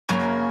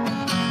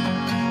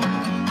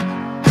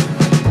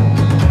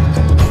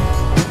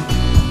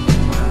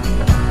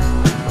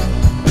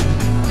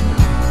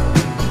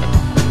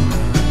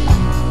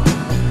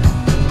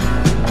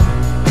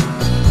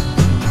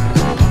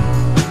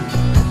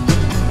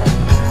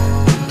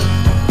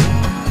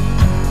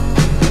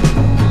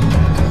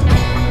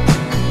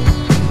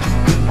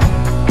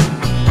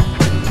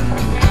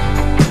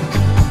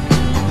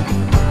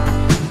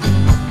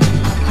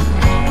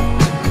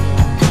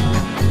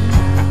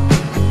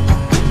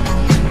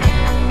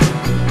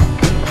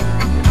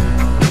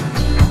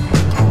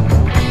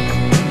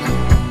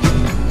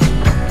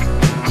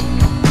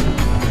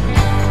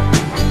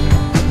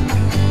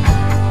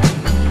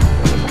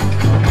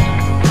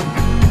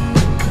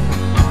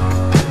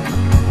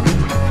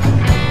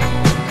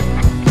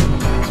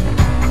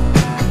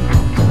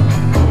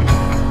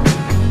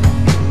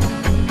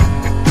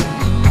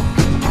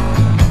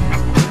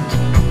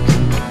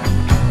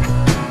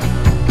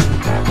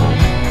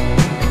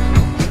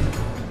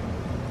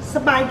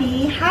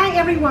Sawadee. Hi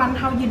everyone,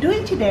 how you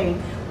doing today?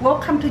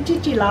 Welcome to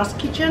Gigi La's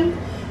Kitchen.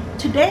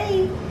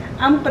 Today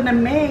I'm gonna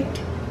make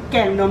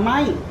Keng Nor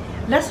Mai.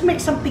 Let's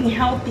make something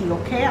healthy,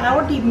 okay? I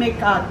already make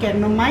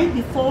Keng Nor Mai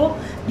before.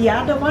 The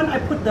other one I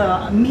put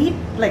the meat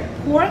like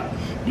pork.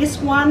 This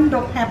one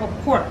don't have a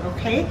pork,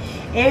 okay?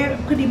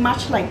 And pretty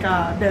much like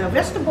the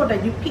vegetable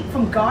that you pick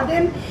from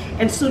garden.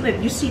 And soon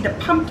as you see the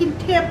pumpkin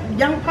tip,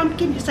 young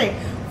pumpkin, you say,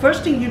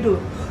 first thing you do,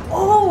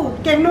 oh,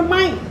 Keng Nor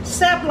Mai,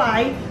 sab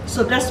lai.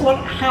 So that's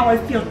how I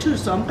feel too.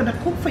 So I'm gonna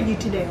cook for you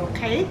today,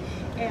 okay?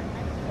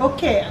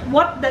 Okay,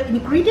 what the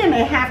ingredient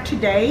I have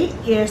today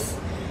is,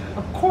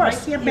 of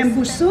course, here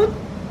bamboo shoot,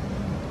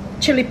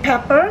 chili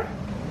pepper,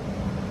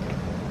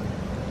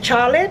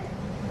 shallot,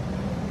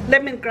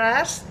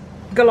 lemongrass,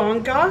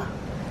 galangal,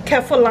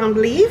 kaffir lime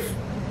leaf,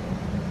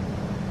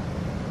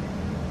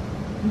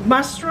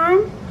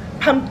 mushroom,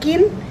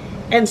 pumpkin,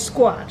 and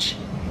squash,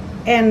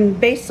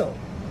 and basil.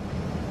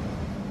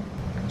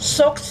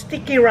 Soaked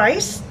sticky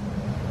rice,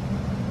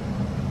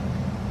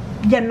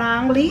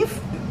 Yanang leaf,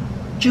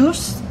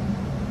 juice,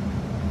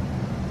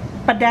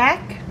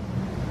 padek,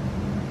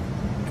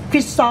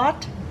 fish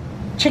sauce,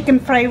 chicken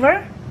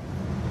flavor.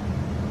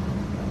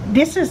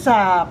 This is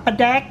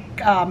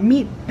padek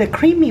meat, the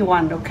creamy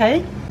one,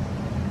 okay?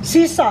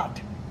 Sea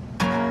salt.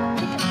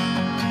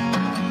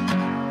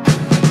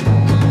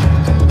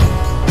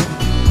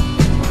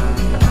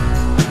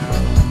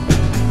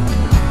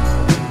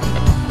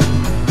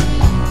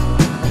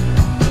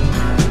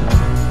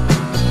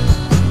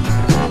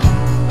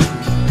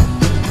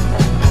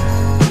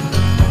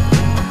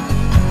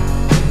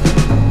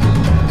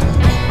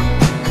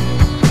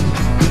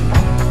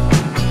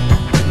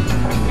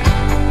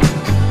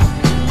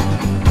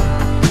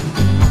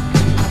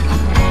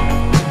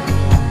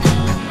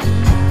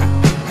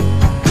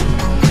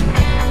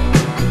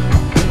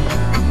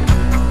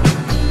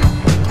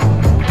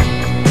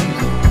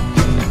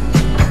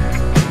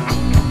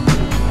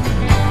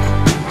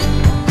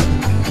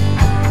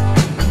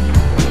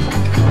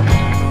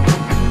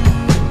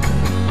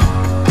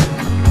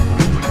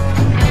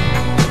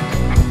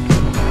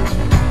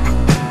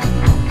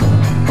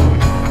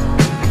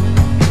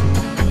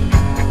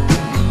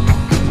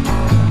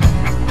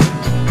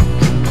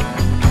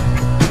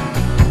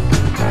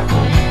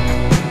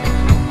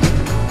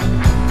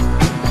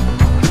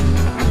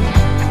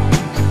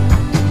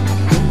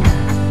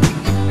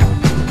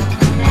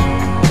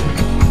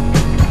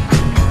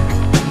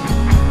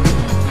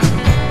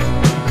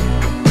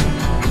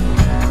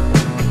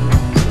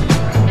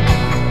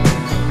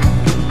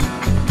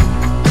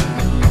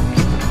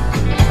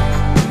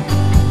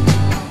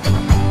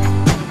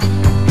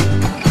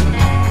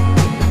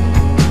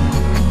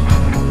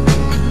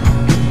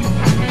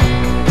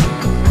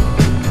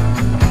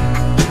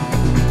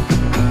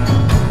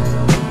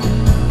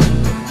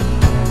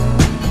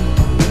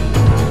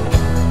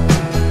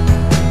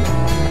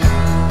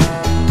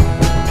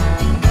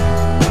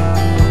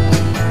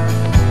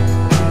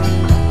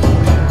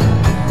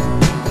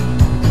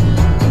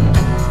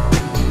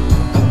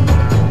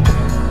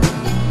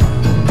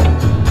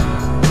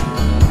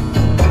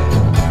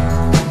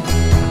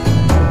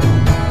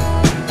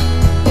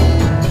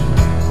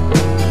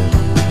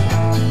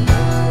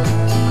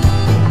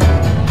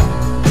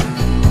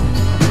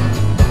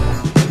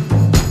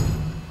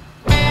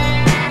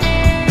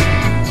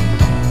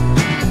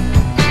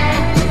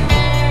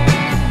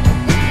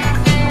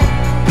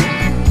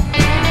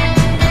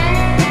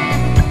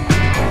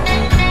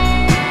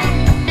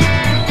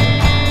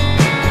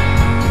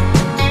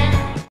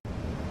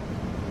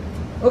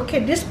 Okay,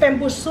 this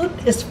bamboo shoot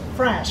is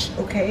fresh,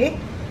 okay?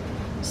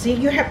 See,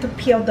 you have to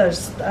peel the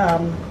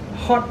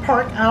hot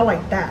part out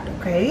like that,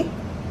 okay?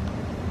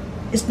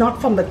 It's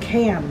not from the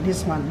can,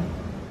 this one.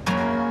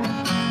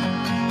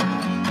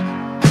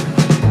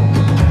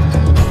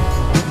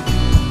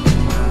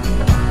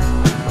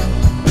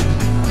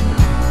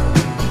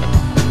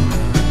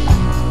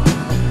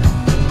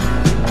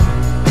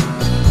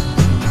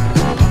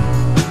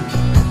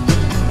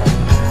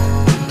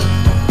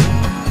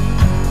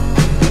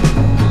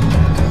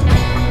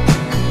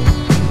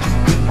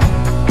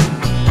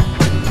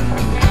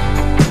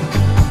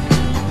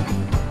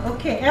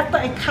 After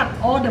I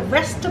cut all the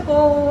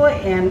vegetable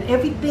and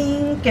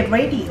everything, get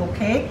ready,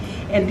 okay?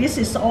 And this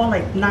is all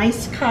like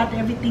nice cut,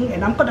 everything,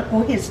 and I'm gonna go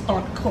ahead and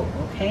start cook,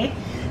 okay?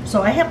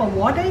 So I have a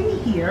water in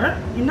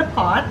here in the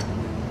pot,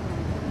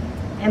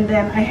 and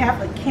then I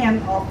have a can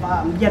of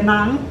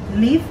Yanang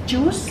leaf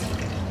juice.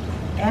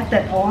 Add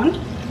that on.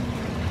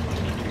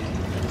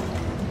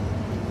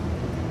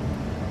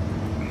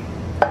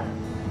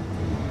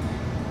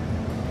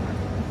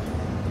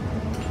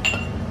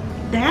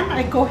 Then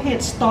I go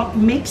ahead start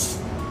mix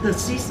the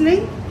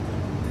seasoning.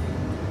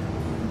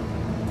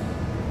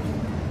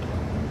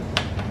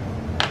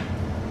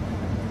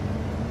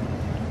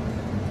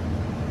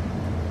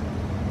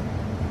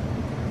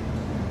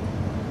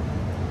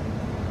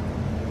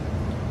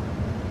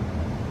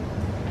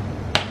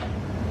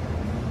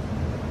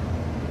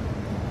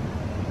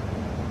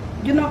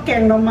 You know,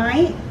 Keng Nor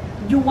Mai,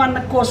 you want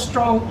to go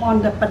strong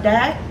on the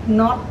padek,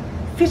 not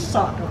fish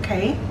salt,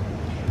 okay?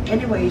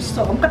 Anyway,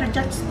 so I'm gonna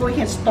just go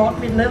ahead and start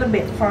with a little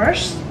bit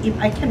first. If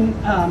I can,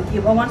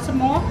 if I want some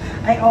more,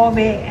 I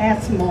always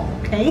add some more,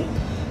 okay?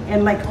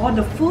 And like all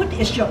the food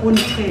is your own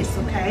taste,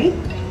 okay?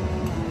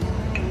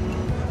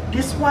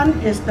 This one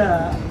is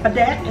the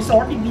padek. It's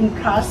already been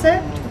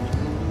processed,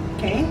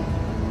 okay?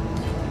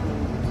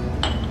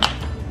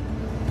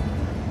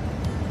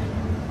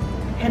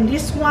 And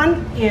this one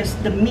is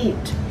the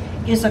meat.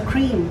 It's a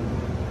cream,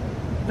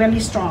 very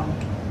strong.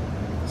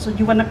 So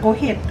you wanna go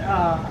ahead,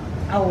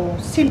 เอา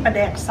สิ้นปลาแด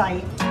กใส่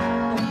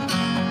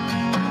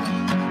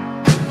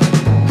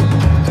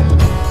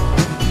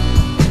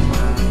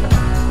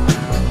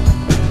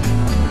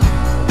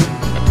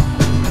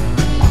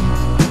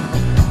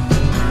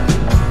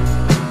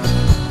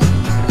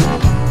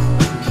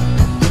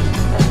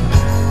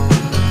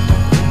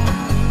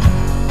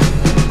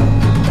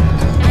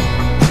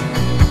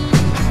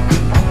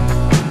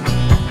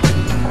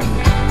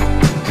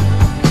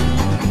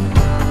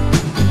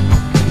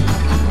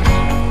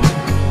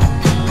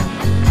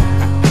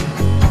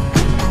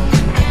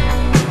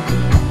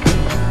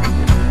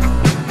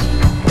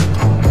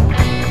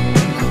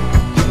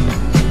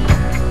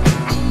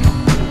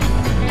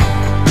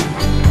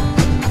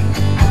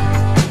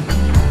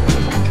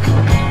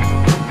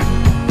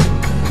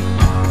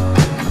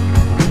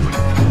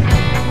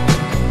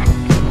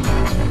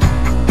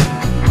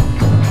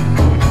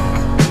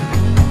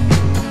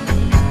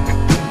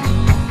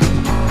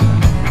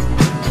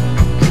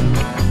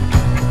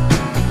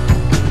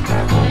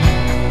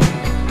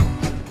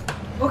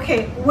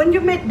When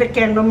you make the แก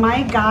งหน่อไม้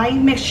guys,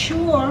 make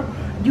sure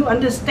you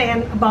understand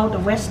about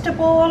the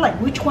vegetable, like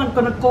which one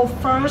gonna go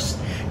first.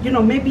 You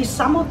know, maybe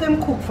some of them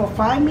cook for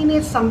 5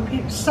 minutes,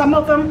 some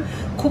of them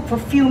cook for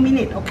few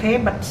minutes, okay?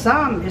 But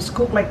some is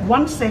cooked like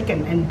 1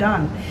 second and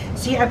done.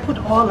 See, I put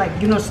all like,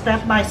 you know,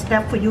 step by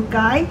step for you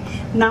guys.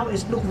 Now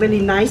it's look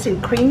really nice and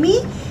creamy.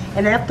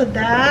 And after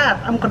that,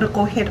 I'm gonna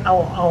go ahead เอ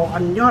าอั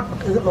นยอดบั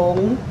กอื้อลง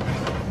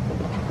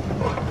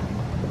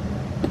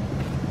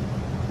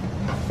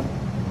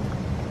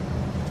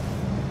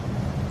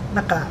แ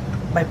ล้วก็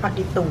ใบผัก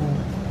อีตู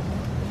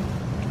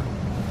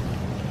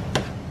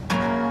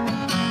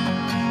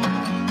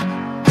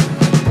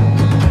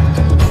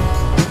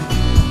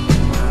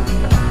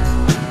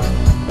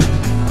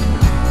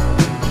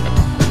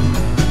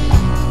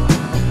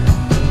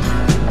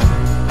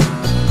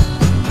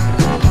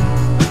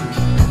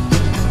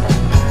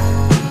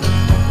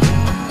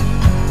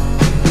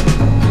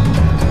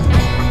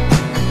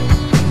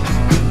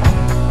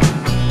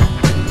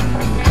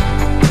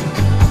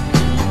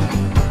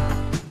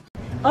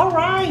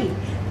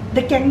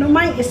The แกงหน่อไ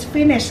ม้ is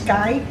finished,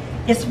 guys.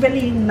 It's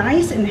very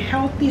nice and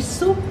healthy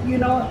soup, you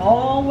know,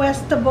 all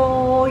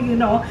vegetable, you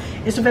know,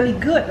 it's really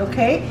good,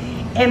 okay?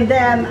 And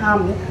then,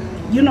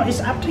 you know,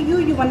 it's up to you.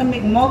 You want to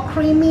make more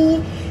creamy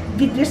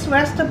with this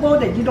vegetable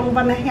that you don't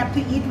want to have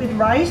to eat with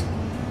rice.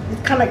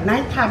 It's kind of like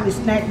nighttime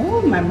snack.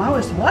 Oh, my mouth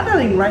is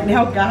watering right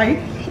now, guys.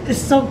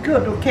 It's so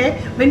good, okay?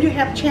 When you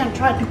have chance,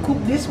 try to cook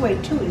this way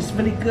too. It's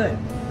really good.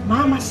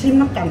 มาชิม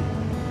น้ำกัน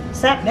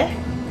แซ่บเด้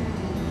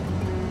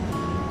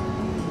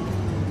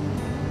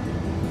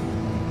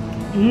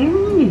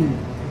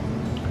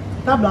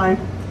แซ่บหลาย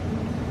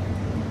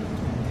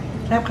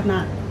แซ่บขนา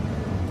ด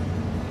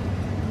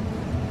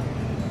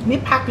มี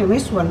ผักอยู่ใน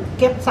สวน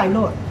เก็บใส่โล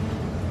ด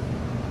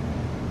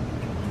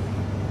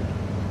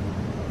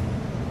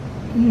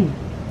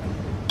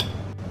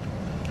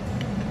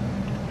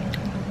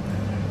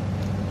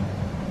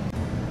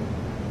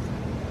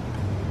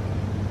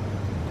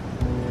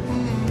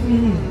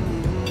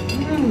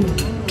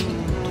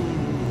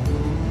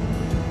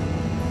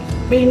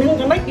ปีนึง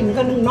ก็ได้กิน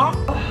กันหนึ่งเนาะ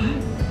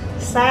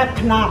แซ่บ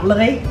ขนาดเล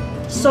ย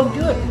so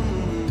good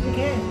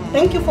okay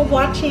thank you for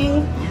watching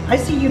I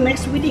see you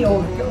next video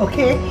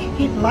okay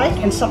hit like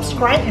and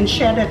subscribe and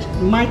share that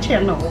my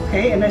channel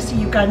okay and I see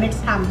you guys next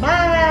time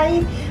bye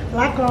ล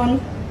าก่อน